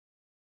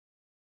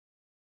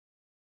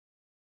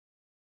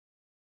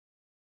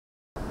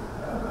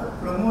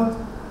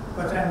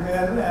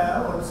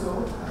were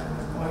also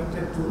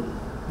pointed to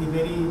the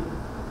very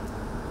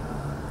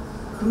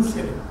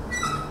crucial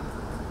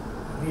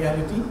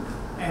reality,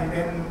 and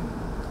then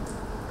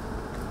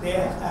they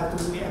have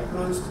to be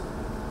approached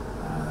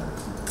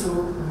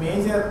through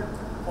major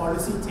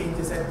policy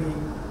changes at the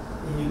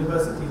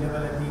university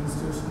level, at the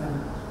institutional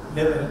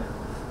level.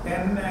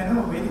 Then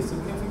very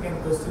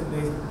significant question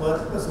is the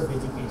purpose of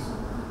education.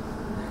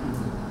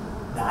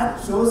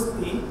 That shows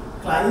the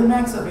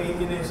climax of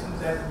alienation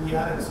that we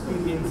are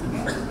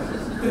experiencing,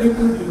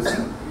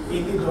 reproducing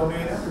in the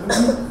domain of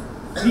women.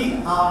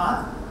 We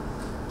are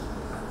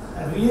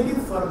really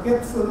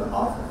forgetful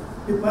of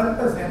the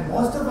purpose, and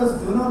most of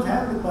us do not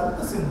have the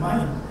purpose in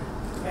mind,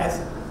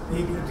 as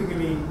he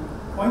critically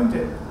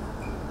pointed.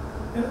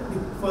 The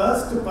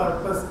first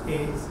purpose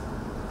is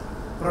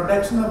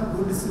production of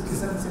good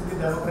citizens in the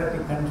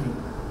democratic country.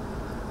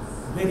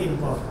 Very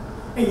important.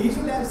 And he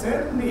should have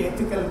certain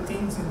ethical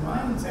things in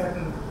mind,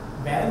 certain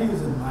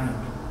values in mind.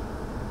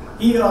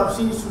 He or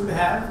she should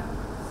have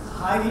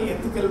high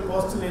ethical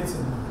postulates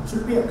in mind,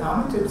 should be a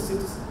committed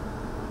citizen,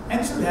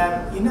 and should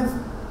have enough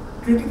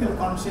critical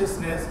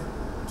consciousness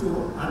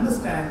to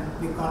understand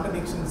the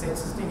contradictions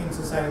existing in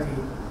society,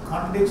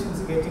 contradictions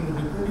getting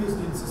reproduced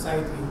in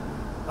society.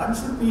 One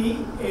should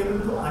be able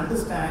to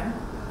understand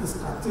the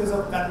structures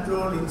of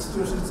control,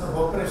 institutions of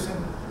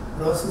oppression,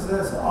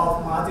 processes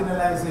of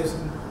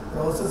marginalization,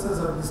 processes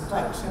of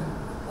distraction,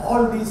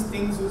 all these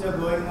things which are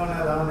going on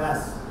around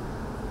us.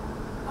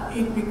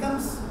 It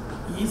becomes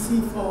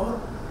easy for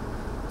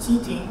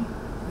cheating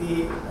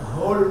the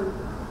whole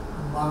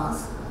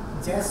mass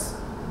just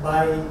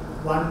by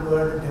one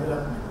word,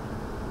 development.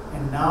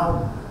 And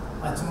now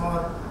much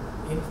more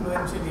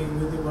influentially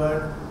with the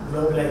word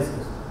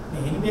globalization.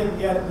 In India,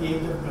 we are in the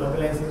age of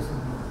globalization.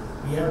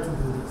 We have to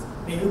do this.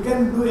 Now, you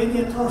can do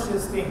any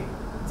atrocious thing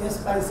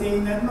just by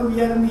saying that no,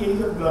 we are in the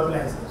age of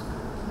globalization.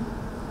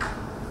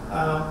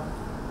 Now,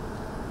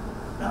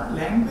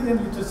 language and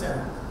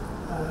literature,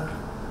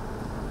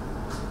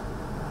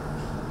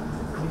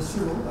 an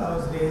issue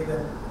was raised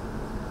that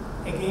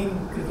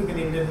again critical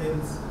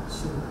intelligence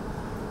issue.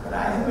 But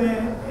I have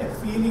a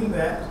feeling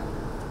that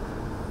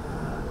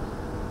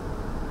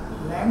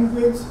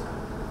language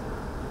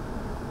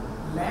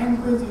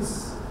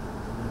is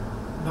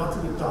not to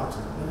be taught.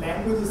 The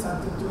language is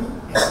something to be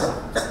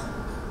acquired.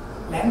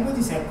 Language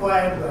is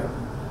acquired by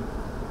people,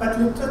 but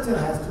literature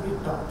has to be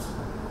taught.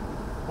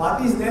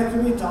 What is there to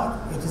be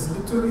taught? It is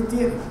literary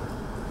theory.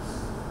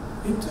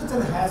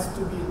 Literature has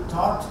to be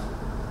taught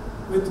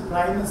with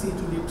primacy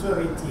to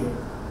literary theory.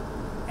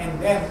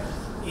 And then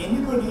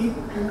anybody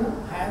who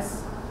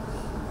has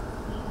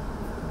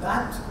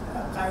that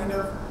kind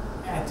of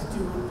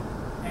attitude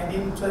and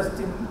interest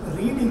in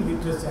reading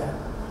literature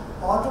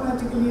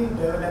automatically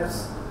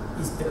develops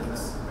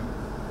aesthetics.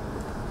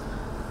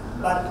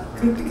 But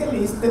critical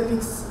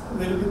aesthetics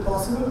will be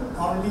possible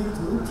only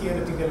through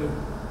theoretical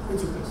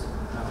education.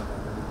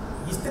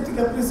 Aesthetic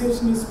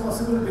appreciation is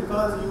possible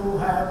because you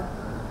have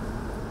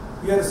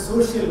your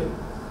social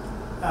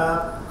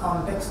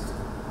context,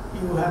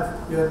 you have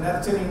your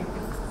nurturing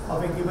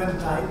of a given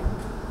type,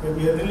 you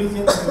have your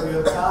religion, you have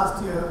your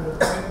caste, you have your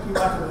community,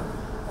 whatever.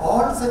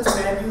 All such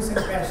values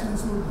and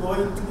passions would go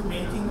into the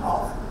making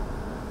of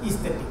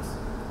aesthetics.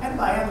 And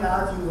by and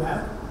large, you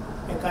have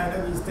a kind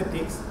of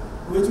aesthetics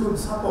which would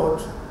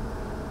support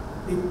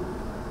the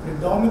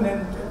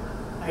predominant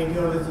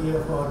ideology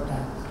of our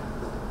times,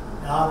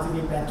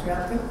 largely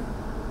patriarchal,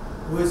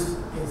 which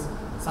is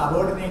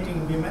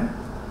subordinating women,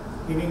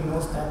 giving no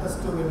status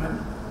to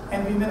women,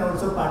 and women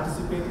also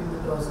participate in the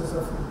process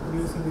of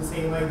producing the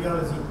same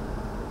ideology.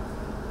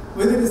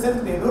 With the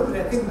result, they don't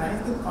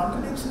recognize the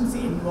contradictions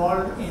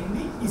involved in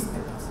the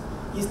aesthetics.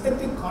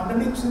 Aesthetic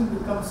contradiction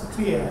becomes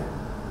clear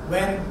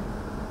when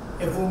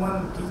a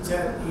woman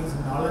teacher is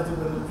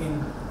knowledgeable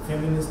in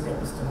feminist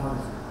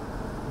epistemology.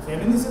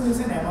 Feminism is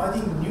an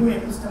emerging new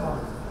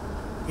epistemology.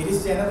 It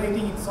is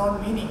generating its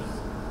own meaning.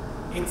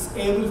 It's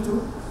able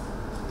to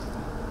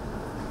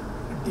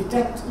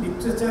detect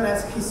literature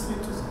as his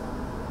literature.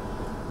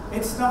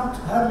 It's not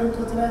her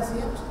literature as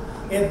yet.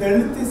 A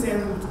Dalit is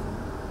able to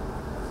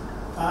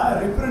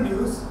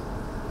reproduce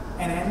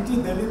an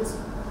anti-Dalit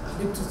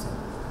literature,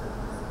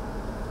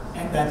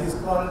 and that is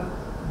called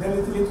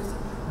Dalit literature.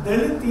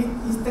 Dalit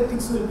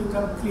aesthetics will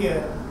become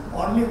clear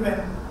only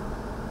when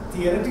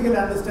theoretical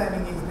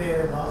understanding is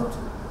there about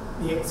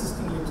the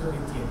existing literary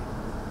theory.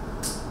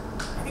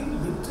 I think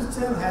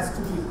literature has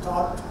to be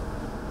taught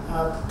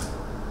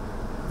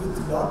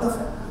with lot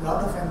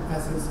of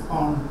emphasis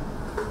on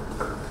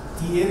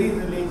theory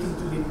relating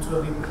to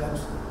literary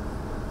production,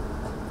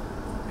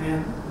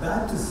 and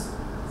that is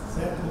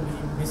certainly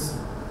missing.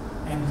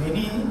 And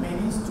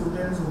many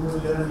students who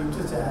learn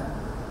literature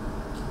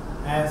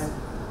has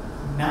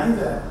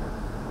neither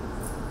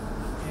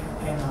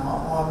an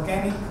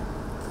organic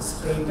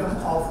stratum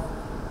of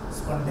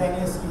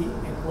spontaneously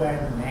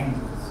acquired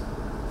language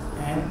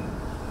and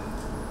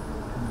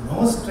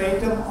no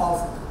stratum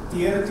of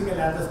theoretical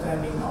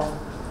understanding of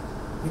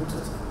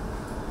literature.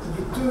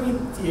 Literary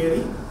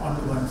theory on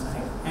the one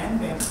side, and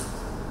then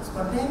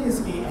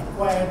spontaneously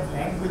acquired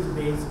language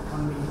base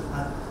on the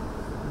other.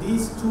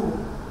 These two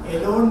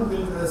alone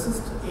will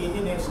resist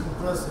alienation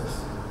process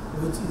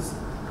which is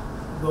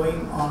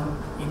going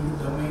on in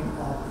the domain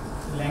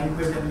of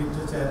language and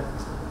literature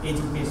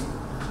education.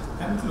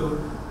 To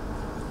conclude,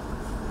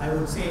 I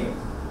would say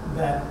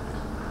that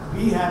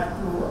we have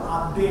to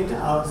update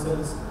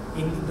ourselves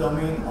in the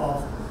domain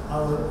of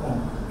our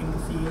own, in the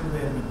field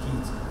where we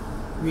teach.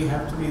 We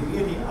have to be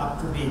really up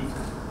to date.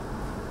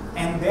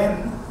 And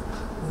then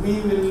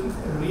we will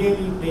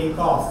really take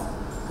off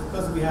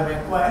because we have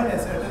acquired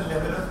a certain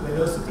level of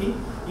velocity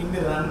in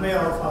the runway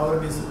of our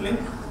discipline,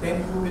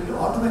 then you will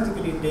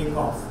automatically take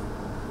off.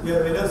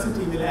 Your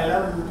velocity will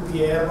allow you to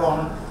be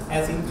airborne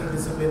as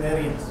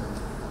interdisciplinarians.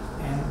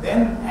 And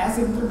then as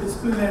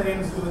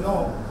interdisciplinarians, you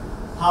know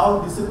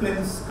how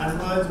disciplines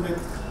converge with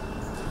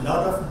a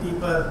lot of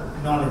deeper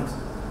knowledge.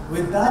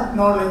 With that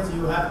knowledge,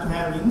 you have to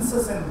have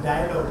incessant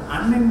dialogue,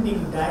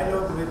 unending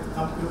dialogue with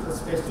computer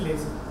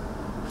specialists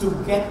to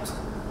get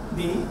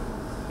the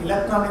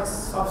electronic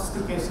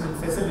sophistication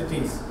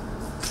facilities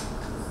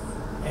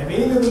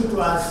available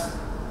to us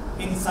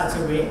in such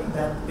a way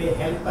that they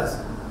help us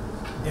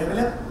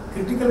develop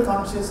critical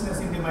consciousness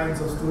in the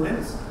minds of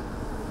students,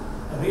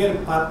 a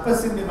real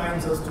purpose in the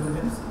minds of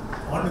students.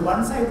 On the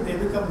one side, they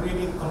become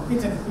really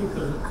competent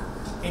people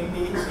in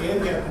the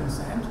area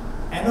concerned,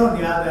 and on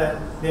the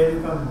other, they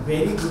become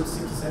very good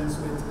citizens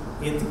with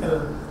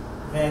ethical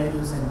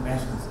values and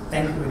passions.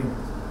 Thank you very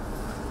much.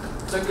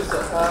 Thank you,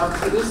 sir.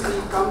 With this,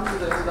 we come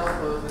to the end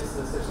of this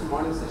session,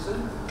 morning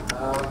session.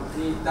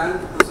 We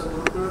thank Professor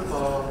Gurukul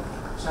for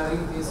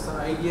sharing these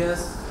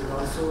ideas and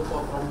also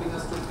for prompting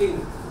us to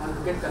think and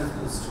to get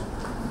confused.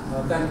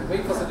 Thank you.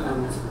 Wait for certain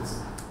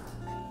announcements.